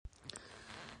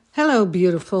Hello,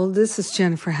 beautiful. This is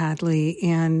Jennifer Hadley,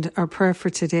 and our prayer for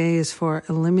today is for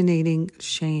eliminating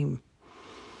shame.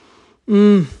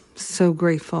 So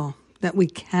grateful that we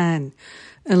can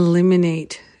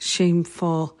eliminate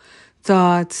shameful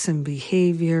thoughts and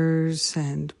behaviors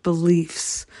and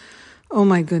beliefs. Oh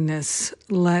my goodness,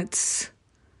 let's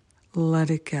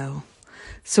let it go.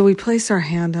 So we place our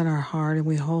hand on our heart and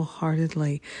we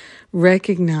wholeheartedly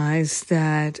recognize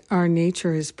that our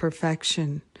nature is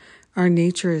perfection. Our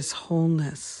nature is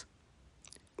wholeness.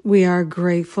 We are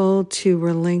grateful to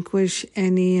relinquish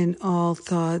any and all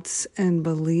thoughts and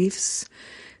beliefs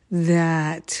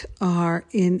that are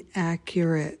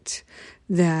inaccurate,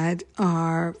 that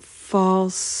are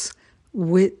false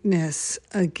witness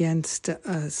against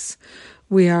us.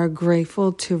 We are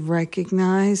grateful to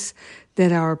recognize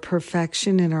that our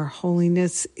perfection and our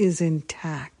holiness is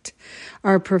intact.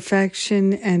 Our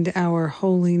perfection and our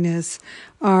holiness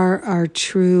are our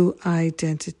true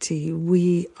identity.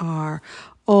 We are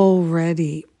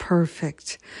already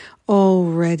perfect,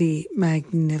 already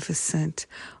magnificent,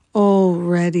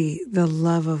 already the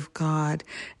love of God.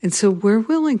 And so we're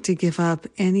willing to give up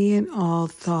any and all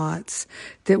thoughts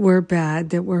that we're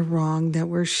bad, that we're wrong, that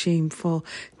we're shameful,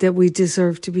 that we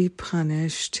deserve to be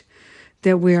punished,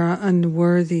 that we are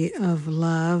unworthy of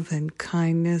love and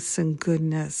kindness and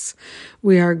goodness.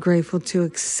 We are grateful to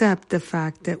accept the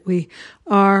fact that we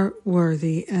are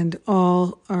worthy and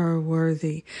all are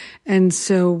worthy. And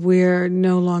so we're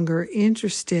no longer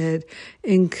interested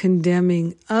in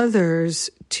condemning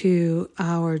others to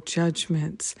our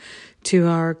judgments, to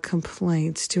our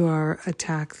complaints, to our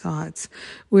attack thoughts.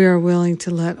 We are willing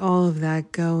to let all of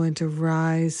that go and to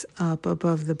rise up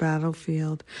above the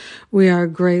battlefield. We are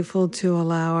grateful to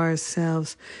allow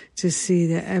ourselves to see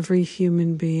that every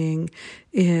human being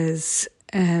is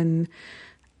an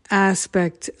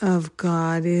aspect of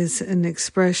God, is an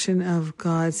expression of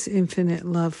God's infinite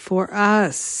love for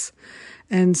us.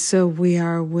 And so we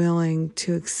are willing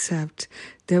to accept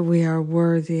that we are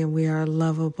worthy and we are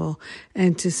lovable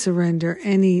and to surrender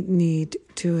any need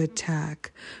to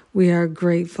attack. We are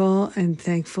grateful and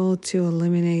thankful to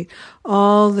eliminate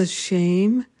all the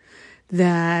shame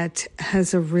that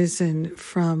has arisen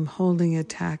from holding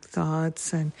attack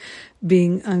thoughts and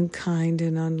being unkind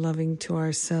and unloving to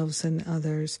ourselves and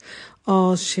others.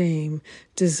 All shame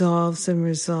dissolves and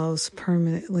resolves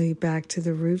permanently back to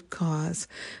the root cause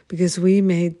because we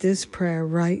made this prayer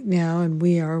right now and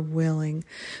we are willing.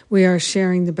 We are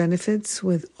sharing the benefits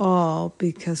with all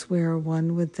because we are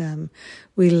one with them.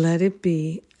 We let it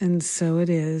be, and so it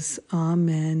is.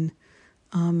 Amen.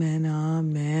 Amen.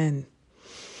 Amen.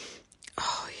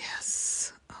 Oh,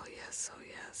 yes. Oh, yes. Oh,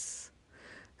 yes.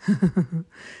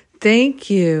 Thank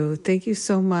you. Thank you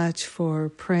so much for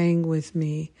praying with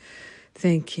me.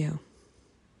 Thank you.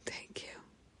 Thank you.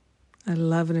 I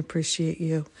love and appreciate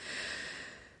you.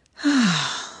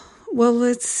 Well,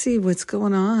 let's see what's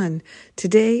going on.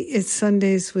 Today is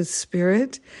Sundays with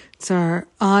Spirit. It's our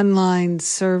online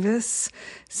service,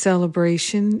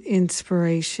 celebration,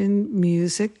 inspiration,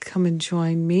 music. Come and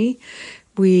join me.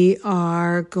 We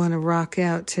are going to rock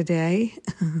out today,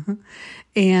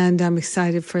 and I'm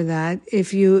excited for that.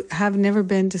 If you have never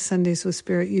been to Sundays with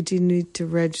Spirit, you do need to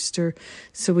register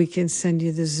so we can send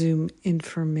you the Zoom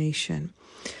information.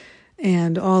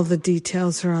 And all the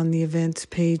details are on the events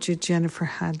page at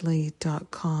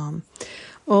jenniferhadley.com.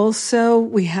 Also,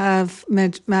 we have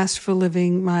Masterful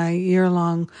Living, my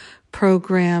year-long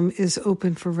program is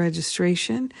open for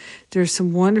registration. There's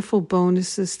some wonderful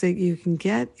bonuses that you can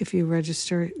get if you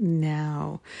register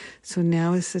now. So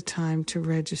now is the time to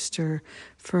register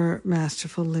for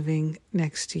Masterful Living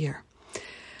next year.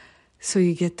 So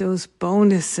you get those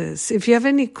bonuses. If you have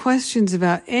any questions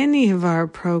about any of our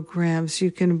programs, you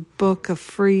can book a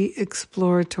free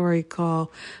exploratory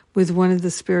call with one of the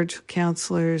spiritual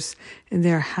counselors, and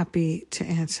they're happy to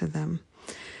answer them.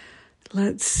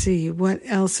 Let's see what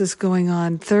else is going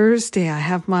on. Thursday, I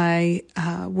have my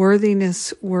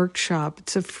worthiness workshop.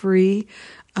 It's a free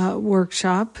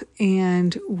workshop,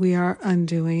 and we are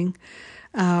undoing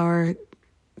our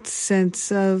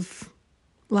sense of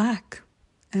lack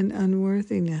and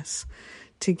unworthiness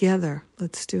together.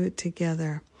 Let's do it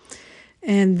together.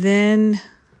 And then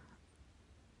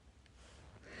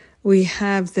we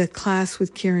have the class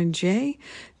with Karen J.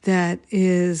 that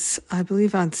is, I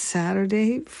believe, on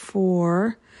Saturday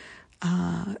for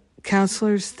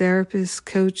counselors, therapists,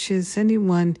 coaches,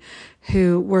 anyone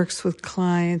who works with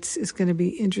clients is going to be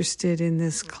interested in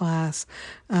this class.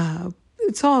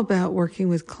 It's all about working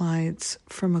with clients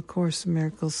from a Course in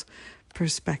Miracles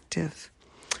perspective.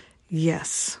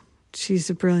 Yes, she's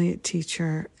a brilliant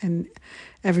teacher, and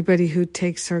everybody who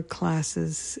takes her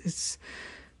classes, it's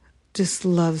just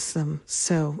loves them.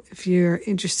 So if you're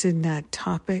interested in that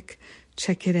topic,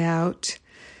 check it out.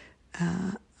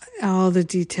 All the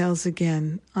details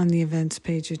again on the events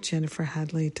page at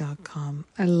jenniferhadley.com.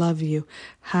 I love you.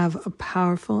 Have a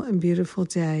powerful and beautiful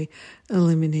day,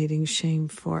 eliminating shame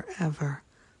forever.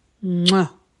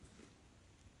 Mwah.